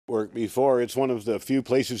network before. It's one of the few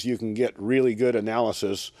places you can get really good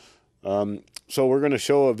analysis. So we're going to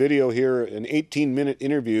show a video here, an 18-minute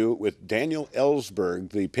interview with Daniel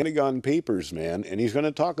Ellsberg, the Pentagon Papers man, and he's going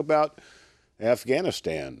to talk about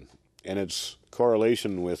Afghanistan and its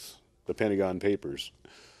correlation with the Pentagon Papers.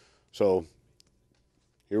 So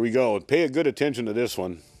here we go. Pay a good attention to this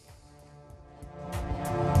one.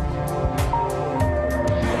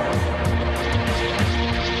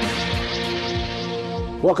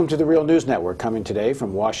 Welcome to the Real News Network, coming today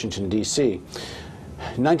from Washington, D.C.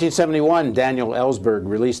 In 1971, Daniel Ellsberg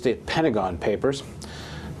released the Pentagon Papers.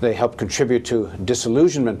 They helped contribute to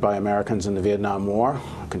disillusionment by Americans in the Vietnam War,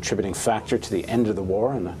 a contributing factor to the end of the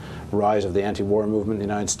war and the rise of the anti-war movement in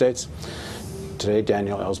the United States. Today,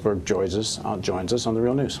 Daniel Ellsberg joins us on the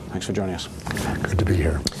Real News. Thanks for joining us. Good to be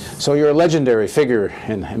here. So you're a legendary figure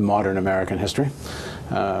in modern American history.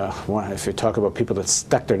 If you talk about people that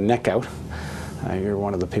stuck their neck out, you're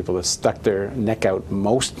one of the people that stuck their neck out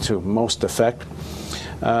to most effect.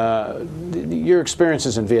 Your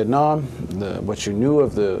experiences in Vietnam, what you knew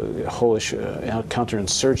of the whole issue,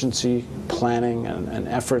 counterinsurgency planning and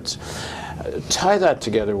efforts, tie that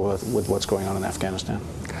together with what's going on in Afghanistan.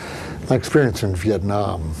 My experience in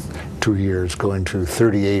Vietnam, 2 years, going to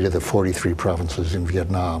 38 of the 43 provinces in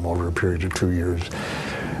Vietnam over a period of 2 years,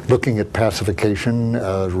 looking at pacification,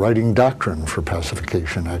 writing doctrine for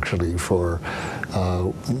pacification, actually, for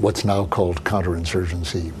what's now called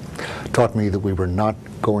counterinsurgency, taught me that we were not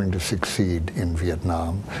going to succeed in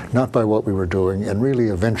Vietnam, not by what we were doing, and really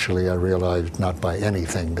eventually I realized not by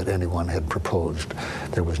anything that anyone had proposed.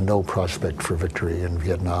 There was no prospect for victory in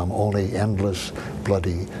Vietnam, only endless,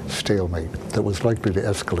 bloody stalemate that was likely to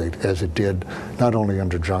escalate as it did not only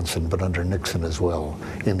under Johnson but under Nixon as well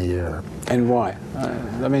in the air. And why?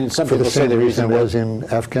 I mean, some for people the say same the reason reason it was in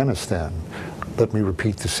Afghanistan. Let me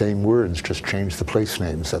repeat the same words, just change the place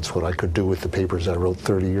names. That's what I could do with the papers I wrote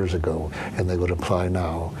 30 years ago, and they would apply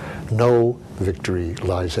now. No victory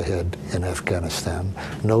lies ahead in Afghanistan.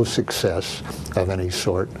 No success of any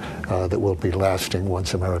sort that will be lasting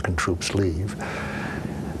once American troops leave.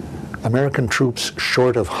 American troops,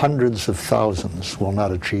 short of hundreds of thousands, will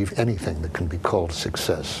not achieve anything that can be called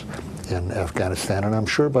success in Afghanistan. And I'm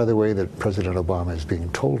sure, by the way, that President Obama is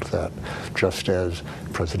being told that, just as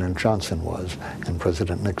President Johnson was and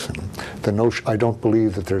President Nixon. I don't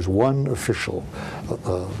believe that there's one official,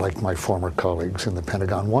 like my former colleagues in the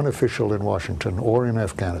Pentagon, one official in Washington or in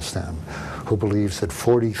Afghanistan who believes that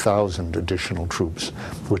 40,000 additional troops,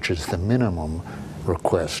 which is the minimum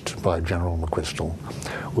request by General McChrystal,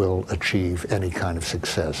 will achieve any kind of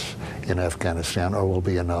success in Afghanistan or will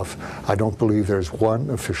be enough. I don't believe there's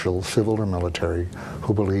one official, civil or military,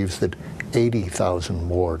 who believes that 80,000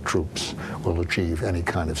 more troops will achieve any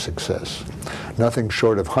kind of success. Nothing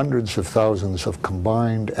short of hundreds of thousands of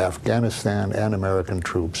combined Afghanistan and American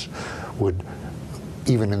troops would,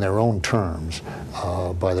 even in their own terms,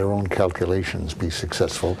 by their own calculations, be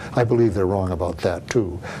successful. I believe they're wrong about that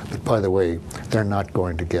too. But by the way, they're not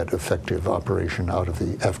going to get effective operation out of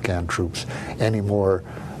the Afghan troops anymore,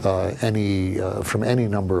 from any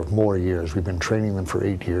number of more years. We've been training them for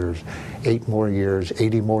 8 years. 8 more years,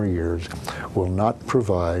 80 more years will not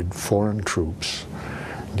provide foreign troops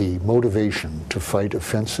the motivation to fight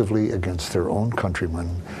offensively against their own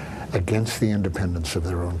countrymen, against the independence of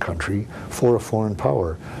their own country, for a foreign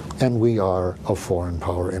power. And we are a foreign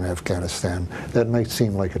power in Afghanistan. That might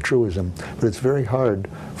seem like a truism, but it's very hard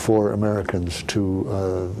for Americans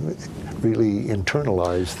to really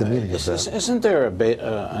internalize the meaning of that. Isn't there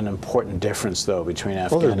an important difference, though, between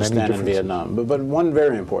Afghanistan and Vietnam? But one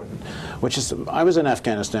very important, which is, I was in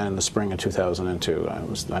Afghanistan in the spring of 2002.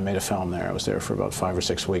 I made a film there. I was there for about 5 or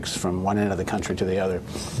 6 weeks, from one end of the country to the other.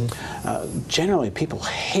 Mm-hmm. Generally, people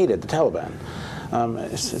hated the Taliban.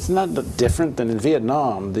 It's not different than in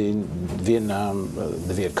Vietnam. The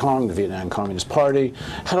Viet Cong, the Vietnam Communist Party,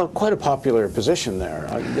 had quite a popular position there.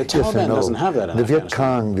 The Taliban doesn't have that in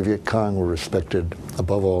Afghanistan. The Viet Cong were respected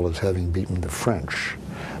above all as having beaten the French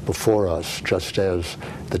before us, just as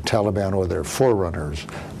the Taliban or their forerunners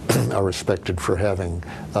are respected for having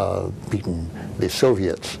beaten the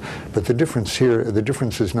Soviets. But the difference here, the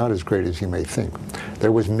difference is not as great as you may think.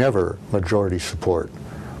 There was never majority support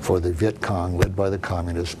for the Viet Cong, led by the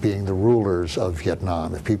communists, being the rulers of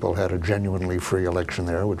Vietnam. If people had a genuinely free election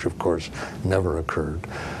there, which of course never occurred,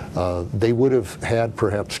 They would have had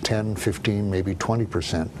perhaps 10, 15, maybe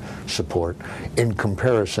 20% support in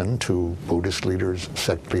comparison to Buddhist leaders,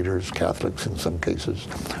 sect leaders, Catholics in some cases,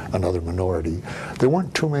 another minority. There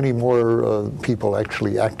weren't too many more people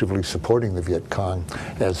actually actively supporting the Viet Cong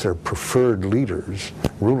as their preferred leaders,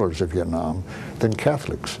 rulers of Vietnam, than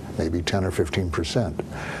Catholics, maybe 10 or 15%.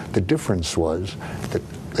 The difference was that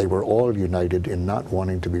they were all united in not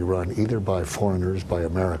wanting to be run either by foreigners, by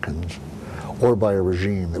Americans, or by a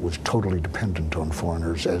regime that was totally dependent on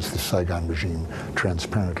foreigners, as the Saigon regime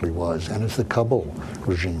transparently was, and as the Kabul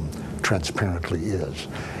regime transparently is.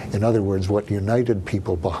 In other words, what united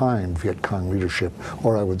people behind Viet Cong leadership,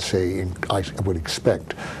 or I would say, I would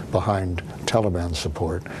expect, behind Taliban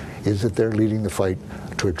support, is that they're leading the fight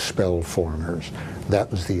to expel foreigners.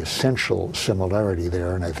 That was the essential similarity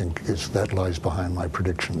there, and I think that lies behind my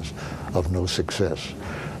predictions of no success.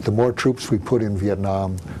 The more troops we put in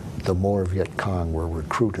Vietnam, the more Viet Cong were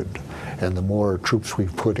recruited. And the more troops we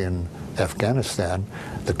put in Afghanistan,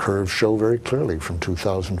 the curves show very clearly from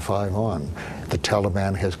 2005 on. The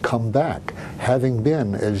Taliban has come back, having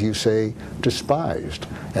been, as you say, despised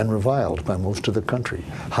and reviled by most of the country.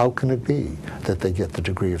 How can it be that they get the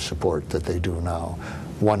degree of support that they do now?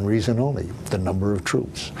 One reason only, the number of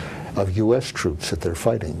troops, of U.S. troops that they're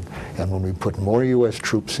fighting. And when we put more U.S.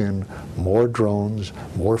 troops in, more drones,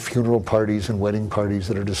 more funeral parties and wedding parties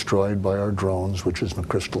that are destroyed by our drones, which is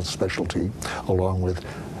McChrystal's specialty, along with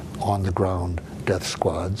on-the-ground death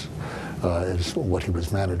squads, is what he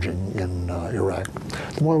was managing in Iraq.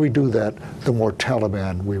 The more we do that, the more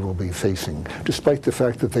Taliban we will be facing, despite the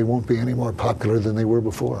fact that they won't be any more popular than they were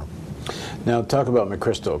before. Now talk about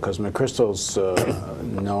McChrystal, because McChrystal's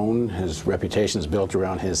known, his reputation is built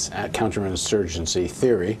around his counterinsurgency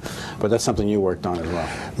theory, but that's something you worked on as well.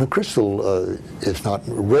 McChrystal is not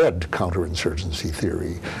read counterinsurgency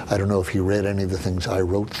theory. I don't know if he read any of the things I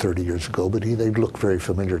wrote 30 years ago, but they look very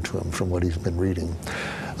familiar to him from what he's been reading.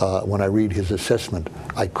 When I read his assessment,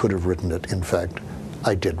 I could have written it. In fact,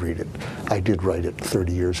 I did read it. I did write it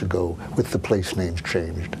 30 years ago with the place names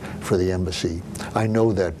changed for the embassy. I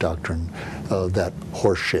know that doctrine, that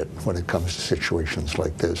horseshit when it comes to situations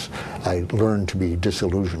like this. I learned to be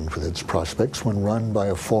disillusioned with its prospects when run by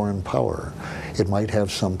a foreign power. It might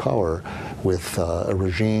have some power with a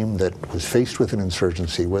regime that was faced with an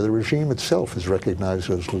insurgency where the regime itself is recognized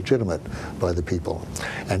as legitimate by the people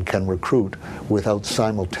and can recruit without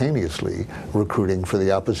simultaneously recruiting for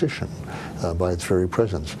the opposition by its very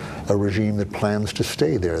presence. A regime that plans to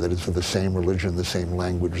stay there, that is of the same religion, the same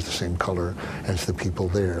language, the same color as the people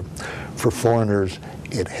there. For foreigners,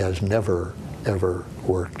 it has never, ever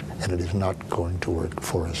worked, and it is not going to work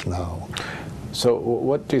for us now. So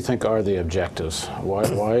what do you think are the objectives?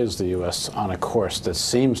 Why is the U.S. on a course that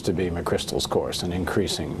seems to be McChrystal's course, an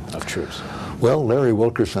increasing of troops? Well, Larry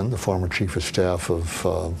Wilkerson, the former chief of staff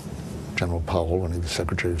of General Powell when he was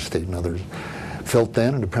Secretary of State and others, felt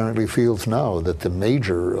then and apparently feels now that the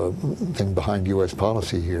major thing behind U.S.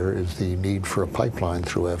 policy here is the need for a pipeline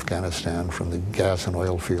through Afghanistan from the gas and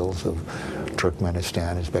oil fields of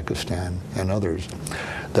Turkmenistan, Uzbekistan, and others.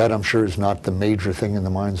 That, I'm sure, is not the major thing in the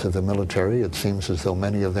minds of the military. It seems as though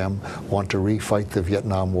many of them want to refight the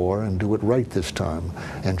Vietnam War and do it right this time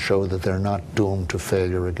and show that they're not doomed to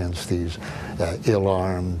failure against these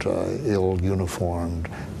ill-armed, ill-uniformed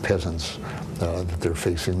peasants that they're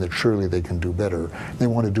facing, that surely they can do better. They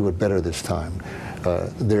want to do it better this time.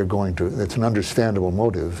 They're going to, it's an understandable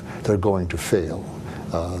motive, they're going to fail.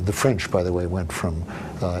 The French, by the way, went from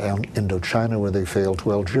Indochina, where they failed,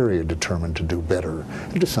 to Algeria, determined to do better.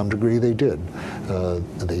 And to some degree, they did.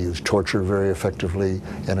 They used torture very effectively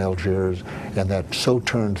in Algiers, and that so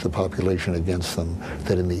turned the population against them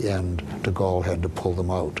that in the end, de Gaulle had to pull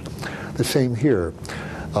them out. The same here.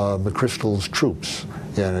 McChrystal's troops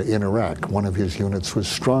in Iraq, one of his units was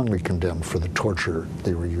strongly condemned for the torture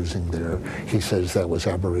they were using there. He says that was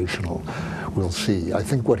aberrational. We'll see. I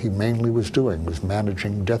think what he mainly was doing was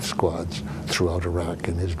managing death squads throughout Iraq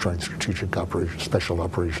in his Joint Strategic Operations, Special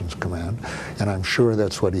Operations Command, and I'm sure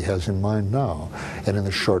that's what he has in mind now. And in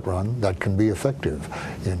the short run, that can be effective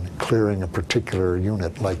in clearing a particular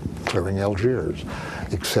unit, like clearing Algiers,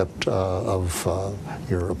 except of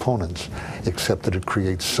your opponents, except that it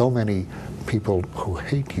creates so many people who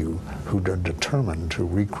hate you, who are determined to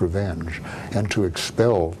wreak revenge and to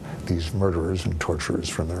expel these murderers and torturers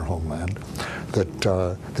from their homeland, that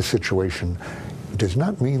the situation does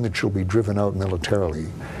not mean that you'll be driven out militarily.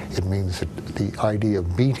 It means that the idea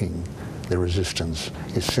of beating the resistance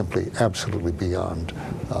is simply absolutely beyond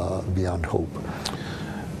hope.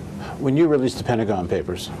 When you released the Pentagon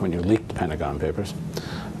Papers, when you leaked the Pentagon Papers,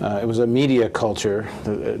 it was a media culture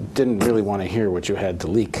that didn't really want to hear what you had to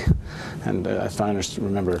leak. And if I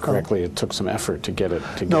remember correctly, it took some effort to get it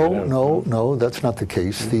to get it out. No, that's not the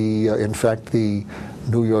case. In fact, the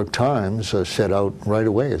New York Times set out right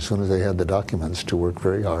away, as soon as they had the documents, to work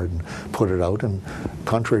very hard and put it out. And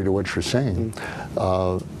contrary to what you're saying,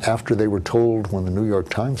 after they were told, when the New York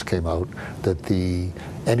Times came out, that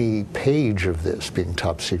any page of this being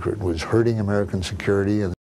top secret was hurting American security, and